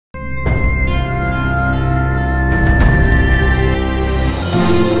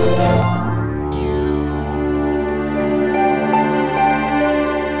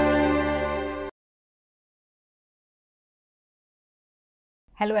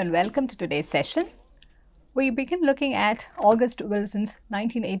Hello and welcome to today's session. We begin looking at August Wilson's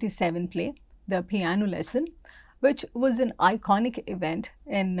 1987 play, The Piano Lesson, which was an iconic event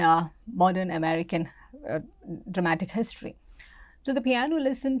in modern American dramatic history. So the piano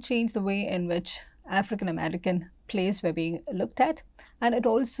lesson changed the way in which African American plays were being looked at, and it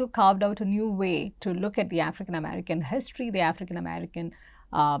also carved out a new way to look at the African American history, the African American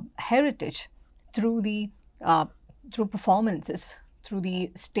heritage through performances, through the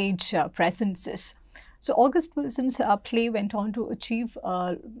stage presences. So August Wilson's play went on to achieve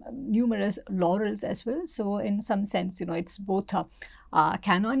numerous laurels as well. So in some sense, it's both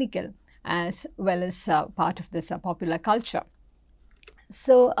canonical as well as part of this popular culture.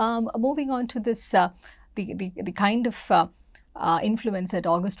 So moving on to this, the kind of influence that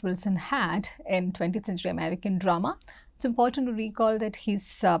August Wilson had in 20th century American drama. It's important to recall that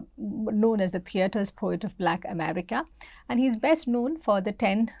he's known as the theater's poet of Black America, and he's best known for the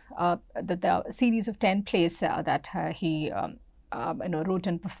series of 10 plays that he wrote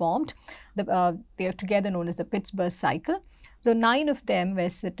and performed. They are together known as the Pittsburgh Cycle. So 9 of them were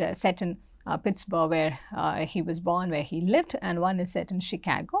set in Pittsburgh, where he was born, where he lived, and 1 is set in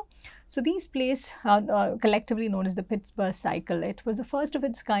Chicago. So these plays are collectively known as the Pittsburgh Cycle. It was the first of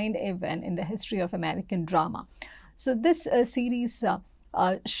its kind event in the history of American drama. So this series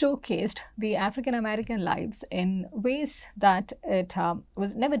showcased the African American lives in ways that it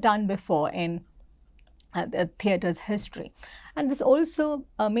was never done before in the theater's history. And this also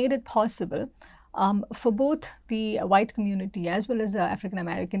made it possible for both the white community as well as the African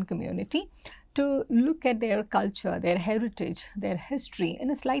American community to look at their culture, their heritage, their history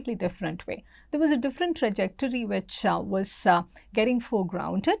in a slightly different way. There was a different trajectory which was getting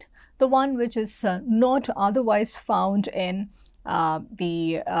foregrounded, the one which is not otherwise found in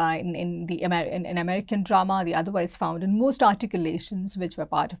American drama, the otherwise found in most articulations which were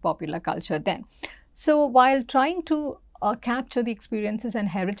part of popular culture then. So while trying to capture the experiences and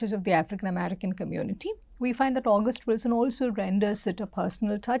heritage of the African American community, we find that August Wilson also renders it a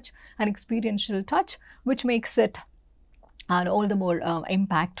personal touch, an experiential touch, which makes it all the more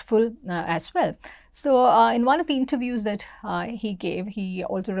impactful as well. So in one of the interviews that he gave, he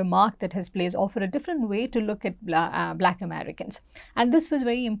also remarked that his plays offer a different way to look at Black Americans. And this was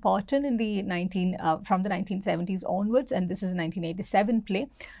very important in the from the 1970s onwards, and this is a 1987 play.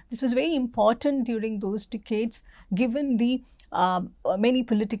 This was very important during those decades, given the many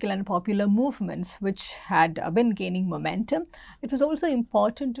political and popular movements which had been gaining momentum. It was also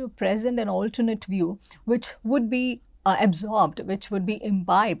important to present an alternate view which would be absorbed, which would be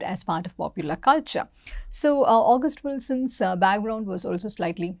imbibed as part of popular culture. So August Wilson's background was also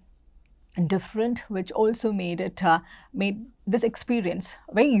slightly different, which also made this experience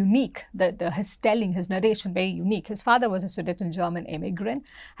very unique, his telling, his narration very unique. His father was a Sudeten-German immigrant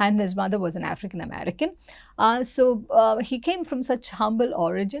and his mother was an African American. So he came from such humble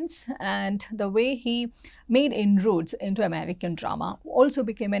origins, and the way he made inroads into American drama also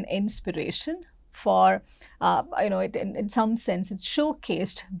became an inspiration for, in some sense, it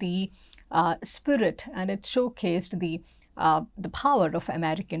showcased the spirit and it showcased the power of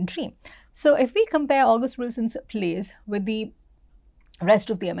American dream. So if we compare August Wilson's plays with the rest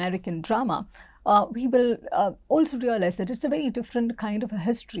of the American drama, we will also realize that it's a very different kind of a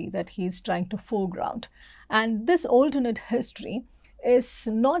history that he's trying to foreground. And this alternate history is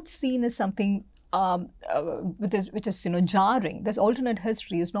not seen as something which is jarring. This alternate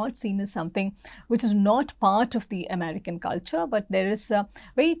history is not seen as something which is not part of the American culture, but there is a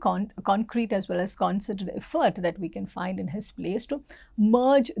very concrete as well as concerted effort that we can find in his plays to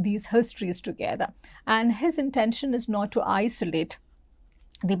merge these histories together. And his intention is not to isolate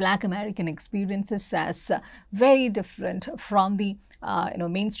the Black American experiences as very different from the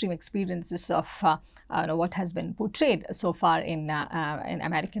mainstream experiences of what has been portrayed so far in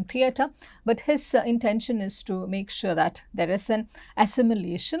American theatre, but his intention is to make sure that there is an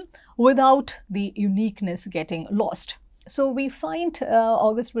assimilation without the uniqueness getting lost. So we find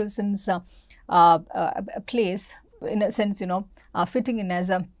August Wilson's plays, in a sense, fitting in as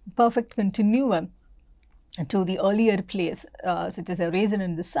a perfect continuum to the earlier plays, such as A Raisin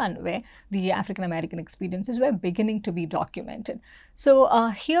in the Sun, where the African American experiences were beginning to be documented. So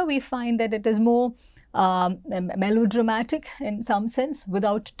here we find that it is more melodramatic in some sense,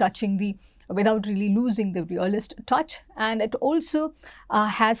 without really losing the realist touch, and it also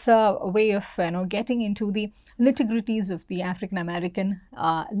has a way of getting into the nitty-gritties of the African American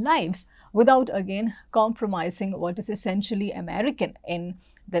lives without again compromising what is essentially American in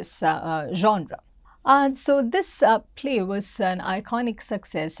this genre. So this play was an iconic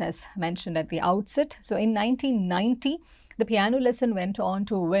success, as mentioned at the outset. So in 1990, The piano lesson went on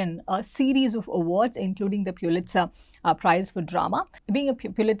to win a series of awards, including the Pulitzer Prize for Drama. Being a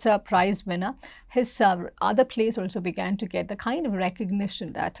Pulitzer Prize winner, his other plays also began to get the kind of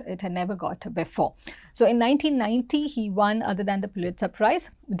recognition that it had never got before. So in 1990, he won, other than the Pulitzer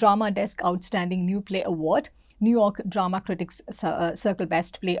Prize, Drama Desk Outstanding New Play Award, New York Drama Critics Circle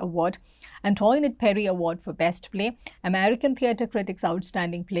Best Play Award, Antoinette Perry Award for Best Play, American Theatre Critics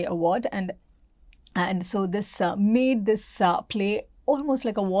Outstanding Play Award, and so this made this play almost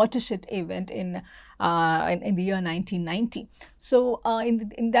like a watershed event in the year 1990. So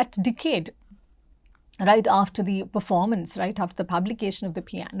in that decade, right after the performance, right after the publication of the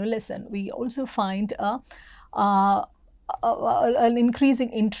piano lesson, we also find an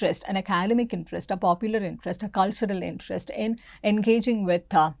increasing interest, an academic interest, a popular interest, a cultural interest in engaging with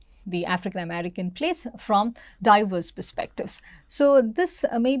the African American plays from diverse perspectives. So this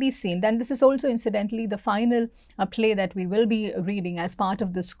may be seen, and this is also incidentally the final play that we will be reading as part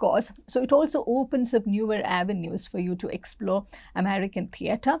of this course. So it also opens up newer avenues for you to explore American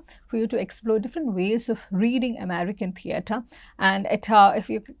theatre, for you to explore different ways of reading American theatre. And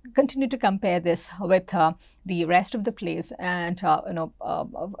if you continue to compare this with the rest of the plays, and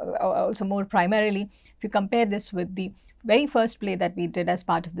also more primarily, if you compare this with the very first play that we did as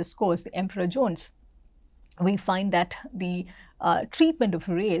part of this course, The Emperor Jones, we find that the treatment of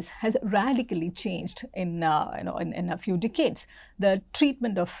race has radically changed in a few decades. The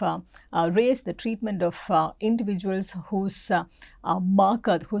treatment of race, the treatment of individuals whose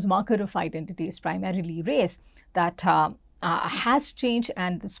marker of identity is primarily race, that has changed,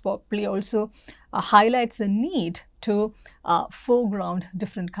 and this play also highlights the need to foreground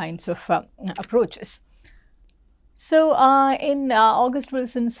different kinds of approaches. So in August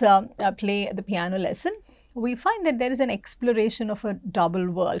Wilson's play, The Piano Lesson, we find that there is an exploration of a double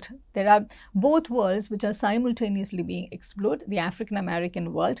world. There are both worlds which are simultaneously being explored, the African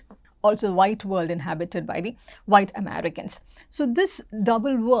American world, also the white world inhabited by the white Americans. So this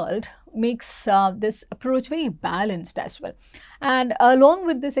double world makes this approach very balanced as well. And along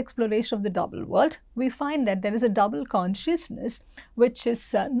with this exploration of the double world, we find that there is a double consciousness which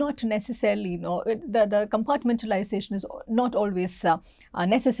is not necessarily, the compartmentalization is not always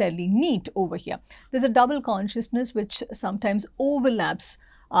necessarily neat over here. There's a double consciousness which sometimes overlaps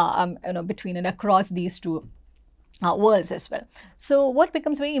between and across these two worlds as well. So what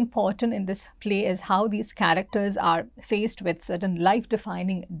becomes very important in this play is how these characters are faced with certain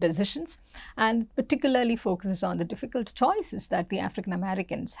life-defining decisions, and particularly focuses on the difficult choices that the African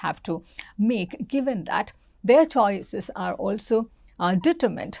Americans have to make, given that their choices are also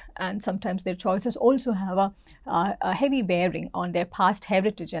determined, and sometimes their choices also have a heavy bearing on their past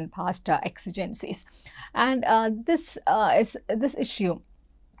heritage and past exigencies. And this issue,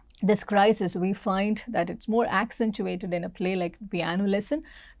 this crisis, we find that it's more accentuated in a play like Piano Lesson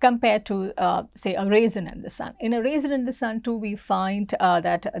compared to, say, A Raisin in the Sun. In A Raisin in the Sun too, we find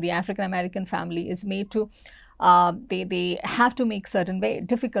that the African-American family is made to, they have to make certain very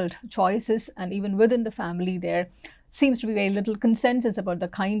difficult choices, and even within the family there seems to be very little consensus about the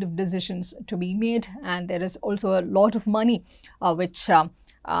kind of decisions to be made, and there is also a lot of money which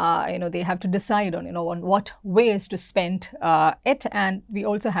they have to decide on, on what ways to spend it. And we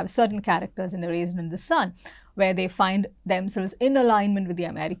also have certain characters in A Raisin in the Sun where they find themselves in alignment with the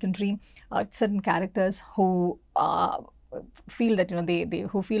American dream. Certain characters who feel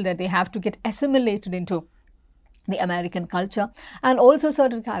that they have to get assimilated into the American culture, and also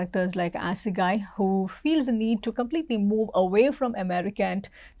certain characters like Assegai, who feels the need to completely move away from America and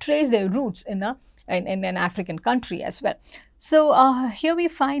trace their roots in an African country as well. So here we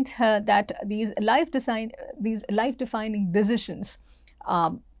find that these life-defining decisions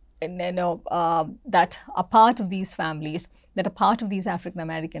that are part of these families, that are part of these African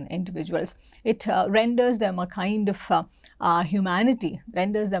American individuals, it renders them a kind of humanity,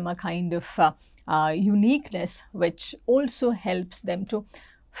 renders them a kind of uniqueness, which also helps them to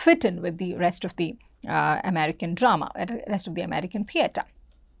fit in with the rest of the American drama, rest of the American theatre.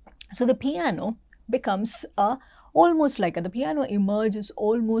 So the piano becomes the piano emerges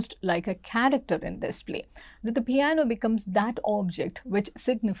almost like a character in this play. That the piano becomes that object which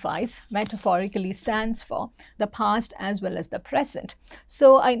signifies, metaphorically stands for, the past as well as the present.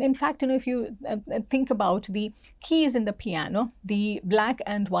 So in fact, if you think about the keys in the piano, the black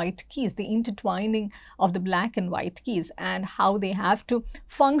and white keys, the intertwining of the black and white keys, and how they have to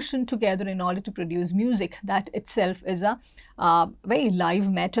function together in order to produce music, that itself is a very live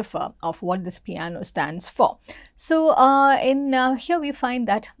metaphor of what this piano stands for. So here we find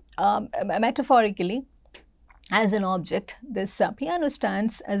that metaphorically, as an object, this piano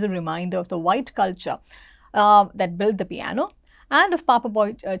stands as a reminder of the white culture that built the piano, and of Papa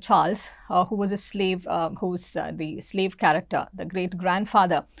Boy Charles, who was a slave, who's the slave character, the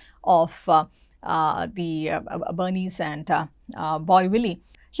great-grandfather of Berneice and Boy Willie.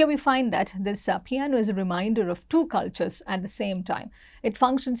 Here we find that this piano is a reminder of two cultures at the same time. It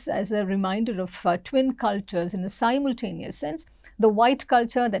functions as a reminder of twin cultures in a simultaneous sense. The white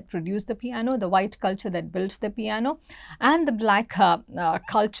culture that produced the piano, the white culture that built the piano, and the black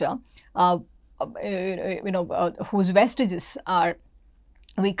culture, whose vestiges are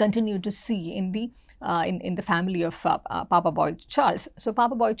we continue to see in the family of Papa Boy Charles. So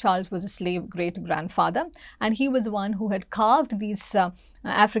Papa Boy Charles was a slave great-grandfather, and he was one who had carved these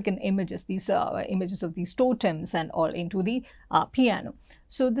African images, these images of these totems and all into the piano.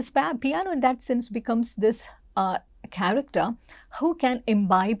 So this piano in that sense becomes this character who can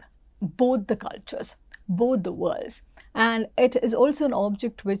imbibe both the cultures, both the worlds. And it is also an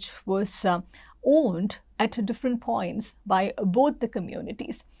object which was owned at different points by both the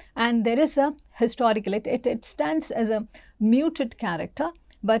communities. And there is a historical, it stands as a muted character,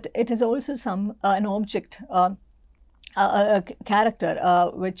 but it is also an object, a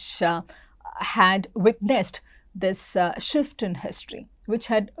character which had witnessed this shift in history, which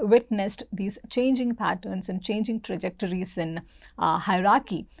had witnessed these changing patterns and changing trajectories in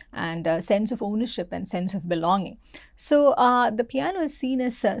hierarchy and sense of ownership and sense of belonging. So the piano is seen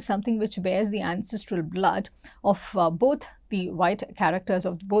as something which bears the ancestral blood of both the white characters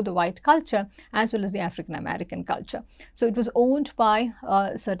of both the white culture as well as the African American culture. So it was owned by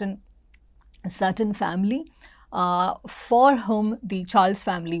a certain family for whom the Charles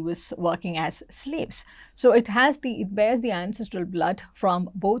family was working as slaves. So it bears the ancestral blood from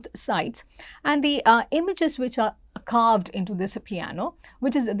both sides, and the images which are carved into this piano,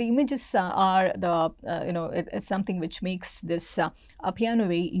 which is the images are the it's something which makes this piano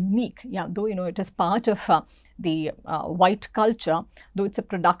very unique. Yeah, though it is part of the white culture, though it's a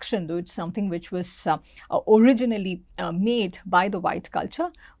production, though it's something which was originally made by the white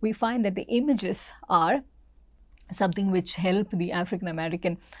culture, we find that the images are something which helped the African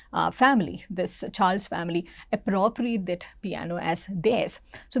American family, this Charles family, appropriate that piano as theirs.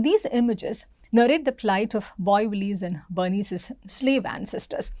 So these images narrate the plight of Boy Willie's and Berneice's slave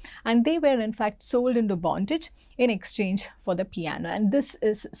ancestors, and they were in fact sold into bondage in exchange for the piano. And this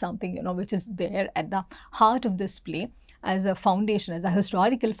is something which is there at the heart of this play as a foundation, as a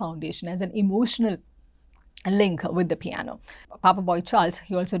historical foundation, as an emotional link with the piano. Papa Boy Charles,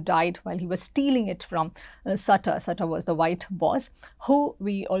 he also died while he was stealing it from Sutter. Sutter was the white boss, who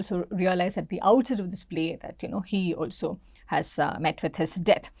we also realize at the outset of this play that he also has met with his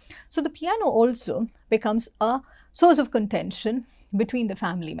death. So the piano also becomes a source of contention between the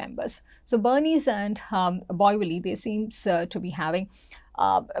family members. So Berneice and Boy Willie, they seems to be having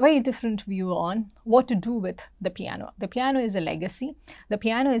a very different view on what to do with the piano. The piano is a legacy. The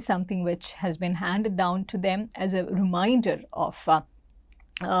piano is something which has been handed down to them as a reminder of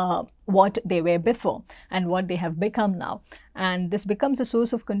what they were before and what they have become now. And this becomes a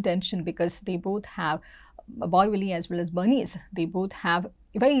source of contention because they both have, Boy Willie as well as Berneice, they both have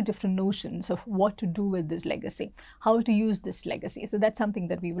very different notions of what to do with this legacy, how to use this legacy. So that's something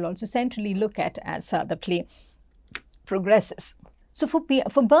that we will also centrally look at as the play progresses. So for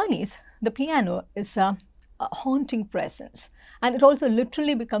Berneice, the piano is a haunting presence, and it also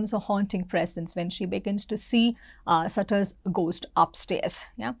literally becomes a haunting presence when she begins to see Sutter's ghost upstairs.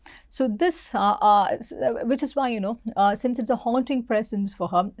 Yeah, so this, which is why since it's a haunting presence for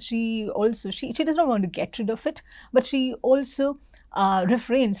her, she does not want to get rid of it, but she also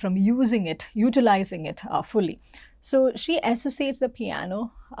refrains from utilizing it fully. So she associates the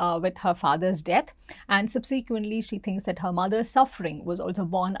piano with her father's death, and subsequently she thinks that her mother's suffering was also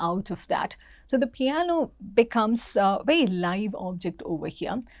born out of that. So the piano becomes a very live object over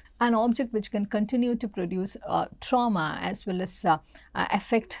here, an object which can continue to produce trauma as well as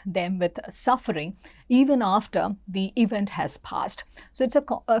affect them with suffering even after the event has passed. So it's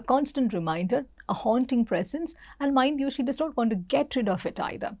a constant reminder, a haunting presence, and mind you, she does not want to get rid of it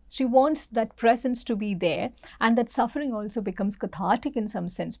either. She wants that presence to be there, and that suffering also becomes cathartic in some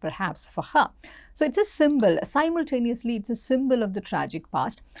sense perhaps for her. So it's a symbol, simultaneously it's a symbol of the tragic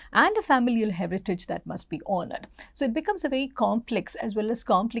past and a familial heritage that must be honored. So it becomes a very complex as well as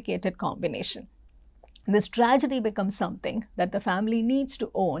complicated combination. This tragedy becomes something that the family needs to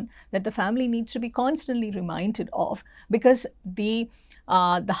own, that the family needs to be constantly reminded of, because the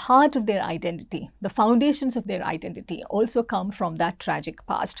the heart of their identity, the foundations of their identity also come from that tragic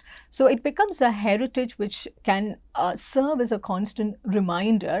past. So it becomes a heritage which can serve as a constant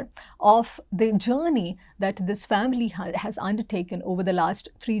reminder of the journey that this family has undertaken over the last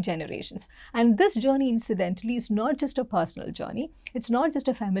 3 generations. And this journey, incidentally, is not just a personal journey, it's not just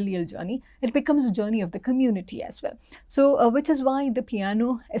a familial journey, it becomes a journey of the community as well. So which is why the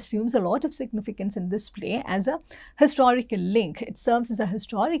piano assumes a lot of significance in this play as a historical link. It serves as a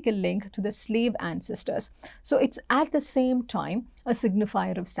historical link to the slave ancestors. So it's at the same time a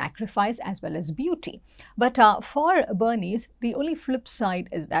signifier of sacrifice as well as beauty. But for Berneice, the only flip side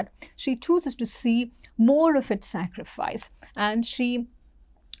is that she chooses to see more of its sacrifice, and she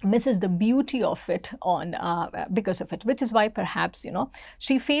misses the beauty of it on because of it, which is why perhaps, you know,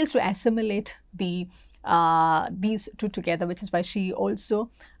 she fails to assimilate the these two together, which is why she also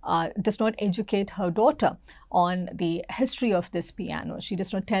does not educate her daughter on the history of this piano. She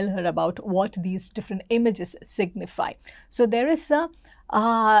does not tell her about what these different images signify. So there is a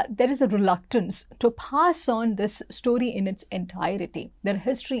reluctance to pass on this story in its entirety, their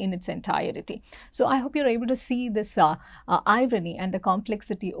history in its entirety. So I hope you're able to see this irony and the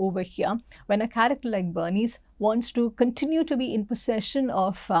complexity over here when a character like Berneice wants to continue to be in possession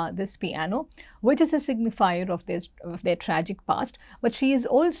of this piano, which is a signifier of their tragic past, but she is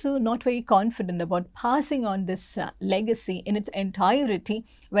also not very confident about passing on this legacy in its entirety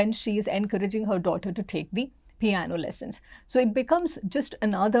when she is encouraging her daughter to take the piano lessons. So it becomes just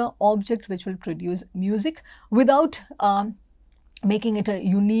another object which will produce music without making it a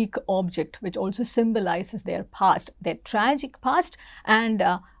unique object which also symbolizes their past, their tragic past, and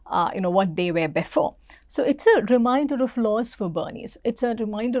you know, what they were before. So it's a reminder of loss for Berneice. It's a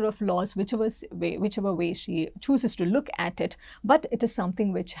reminder of loss whichever way she chooses to look at it, but it is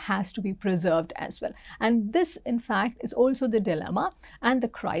something which has to be preserved as well. And this, in fact, is also the dilemma and the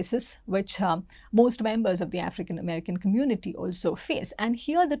crisis which most members of the African American community also face. And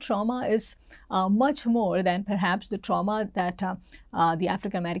here the trauma is much more than perhaps the trauma that the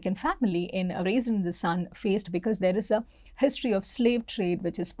African American family in Raised in the Sun faced, because there is a history of slave trade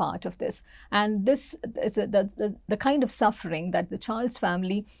which is part of this. And this is the kind of suffering that the Charles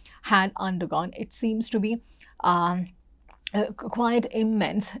family had undergone. It seems to be quite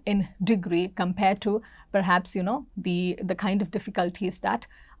immense in degree compared to perhaps, you know, the kind of difficulties that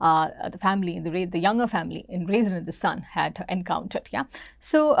the family, the younger family in Raised in the Sun had encountered. Yeah.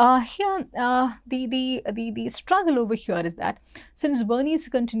 So here the struggle over here is that since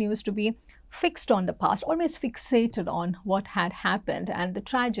Berneice continues to be fixed on the past, almost fixated on what had happened and the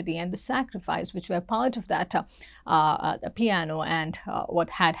tragedy and the sacrifice which were part of that the piano and what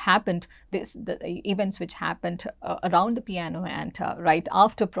had happened, the events which happened around the piano and right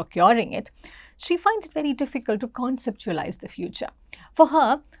after procuring it, she finds it very difficult to conceptualize the future. For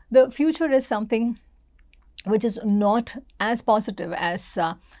her, the future is something which is not as positive as,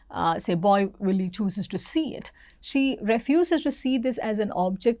 say, Boy Willie chooses to see it. She refuses to see this as an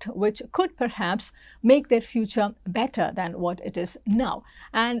object which could perhaps make their future better than what it is now.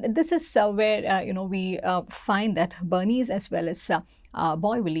 And this is where, you know, we find that Berneice as well as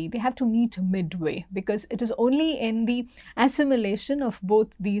Boy Willie, they have to meet midway, because it is only in the assimilation of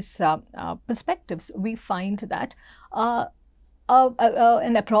both these perspectives we find that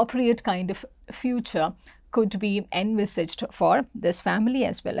an appropriate kind of future could be envisaged for this family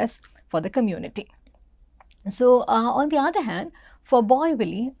as well as for the community. So on the other hand, for Boy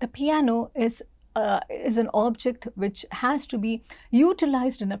Willie, the piano is an object which has to be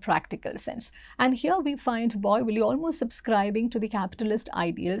utilized in a practical sense. And here we find Boy Willie almost subscribing to the capitalist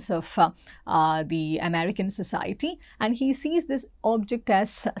ideals of the American society, and he sees this object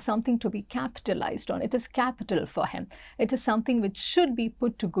as something to be capitalized on. It is capital for him. It is something which should be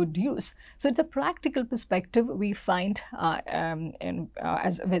put to good use. So it's a practical perspective we find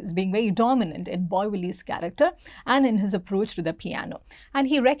as being very dominant in Boy Willie's character and in his approach to the piano. And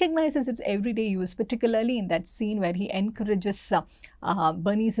he recognizes its everyday use, particularly in that scene where he encourages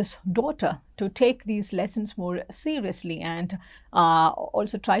Berneice's daughter to take these lessons more seriously and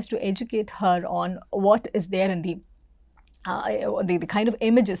also tries to educate her on what is there in the kind of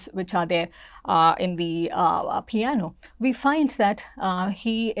images which are there in the piano. We find that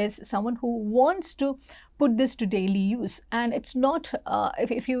he is someone who wants to put this to daily use. And it's not,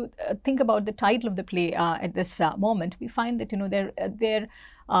 if you think about the title of the play at this moment, we find that, you know,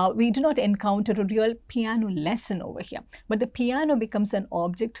 we do not encounter a real piano lesson over here, but the piano becomes an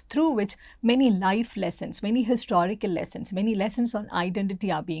object through which many life lessons, many historical lessons, many lessons on identity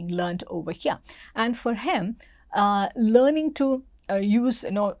are being learned over here. And for him, learning to use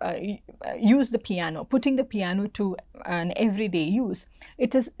the piano, putting the piano to an everyday use.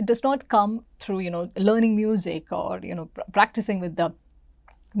 It does not come through learning music or practicing with the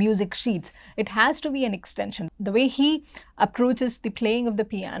music sheets. It has to be an extension. The way he approaches the playing of the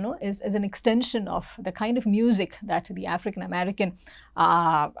piano is an extension of the kind of music that the African American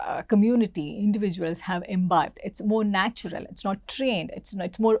community, individuals have imbibed. It's more natural, it's not trained, it's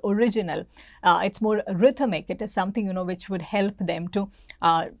more original, it's more rhythmic. It is something which would help them to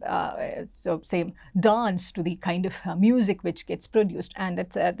say dance to the kind of music which gets produced. And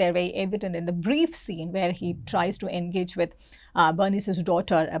it's they're very evident in the brief scene where he tries to engage with Berneice's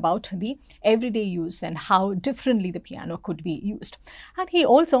daughter about the everyday use and how differently the piano could be used. And he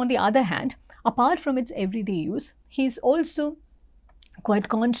also, on the other hand, apart from its everyday use, he's also quite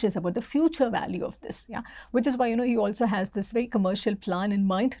conscious about the future value of this, which is why he also has this very commercial plan in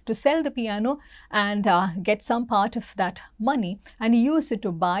mind to sell the piano and get some part of that money and use it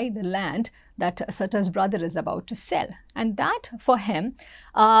to buy the land that Sata's brother is about to sell. And that for him,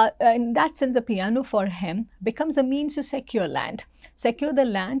 in that sense, the piano for him becomes a means to secure the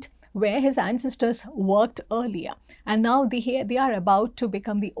land where his ancestors worked earlier, and now they are about to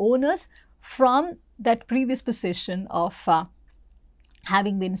become the owners from that previous position of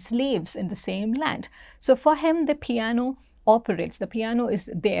having been slaves in the same land. So for him, the piano operates. The piano is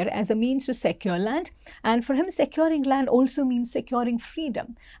there as a means to secure land, and for him, securing land also means securing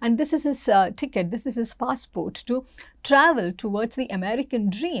freedom. And this is his ticket, this is his passport to travel towards the American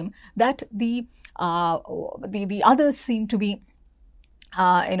dream that the others seem to be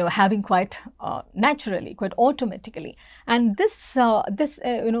having quite naturally, quite automatically. And this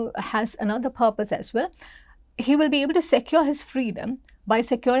has another purpose as well. He will be able to secure his freedom by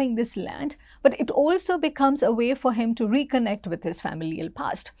securing this land, but it also becomes a way for him to reconnect with his familial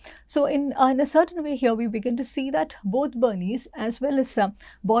past. So in a certain way here, we begin to see that both Berneice as well as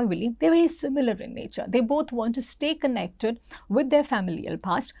Boy Willie, they're very similar in nature. They both want to stay connected with their familial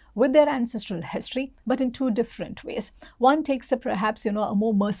past, with their ancestral history, but in two different ways. One takes perhaps a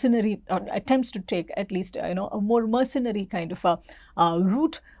more mercenary, or attempts to take at least a more mercenary kind of a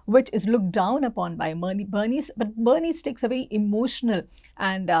route, which is looked down upon by Berneice, but Berneice takes a very emotional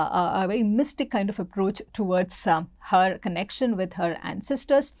and a very mystic kind of approach towards her connection with her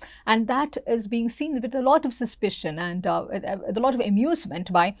ancestors, and that is being seen with a lot of suspicion and with a lot of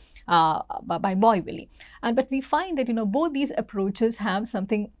amusement by Boy Willie. But we find that both these approaches have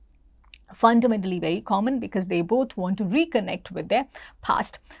something fundamentally very common, because they both want to reconnect with their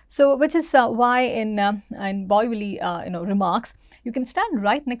past. So which is why in Boy Willie remarks, you can stand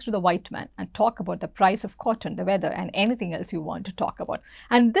right next to the white man and talk about the price of cotton, the weather, and anything else you want to talk about.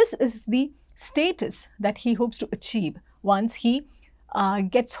 And this is the status that he hopes to achieve once he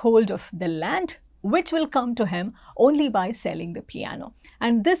gets hold of the land, which will come to him only by selling the piano.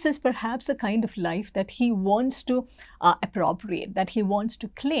 And this is perhaps a kind of life that he wants to appropriate, that he wants to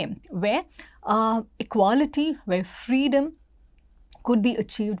claim, where equality, where freedom could be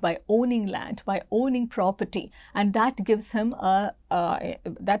achieved by owning land, by owning property, and that gives him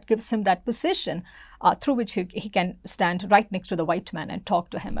that position through which he can stand right next to the white man and talk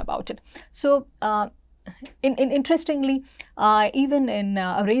to him about it. So interestingly, even in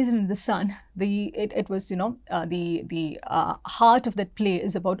A Raisin in the Sun, it was the heart of that play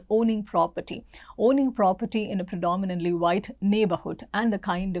is about owning property in a predominantly white neighborhood, and the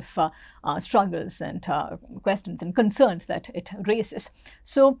kind of struggles and questions and concerns that it raises.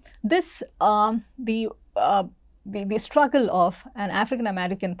 So this the struggle of an African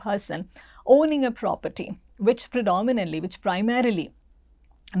American person owning a property which primarily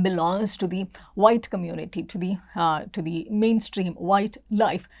belongs to the white community, to the mainstream white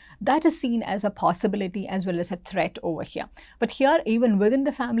life, that is seen as a possibility as well as a threat over here. But here, even within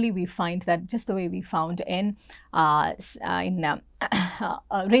the family, we find that just the way we found in Raisin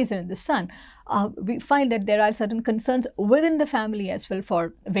in the Sun, we find that there are certain concerns within the family as well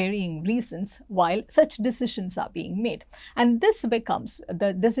for varying reasons while such decisions are being made. And this becomes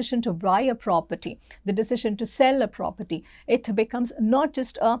the decision to buy a property, the decision to sell a property. It becomes not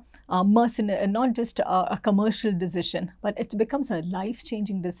just a commercial decision, but it becomes a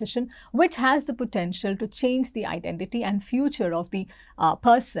life-changing decision which has the potential to change the identity and future of the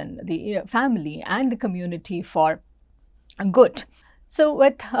person, the family, and the community for good. So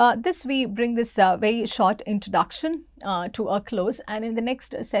with this, we bring this very short introduction to a close, and in the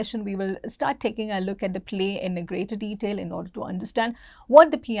next session we will start taking a look at the play in a greater detail in order to understand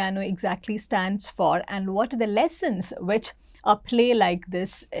what the piano exactly stands for and what are the lessons which a play like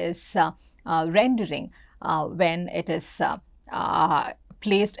this is rendering when it is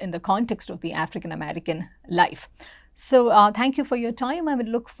placed in the context of the African American life. So thank you for your time. I would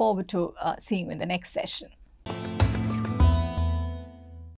look forward to seeing you in the next session.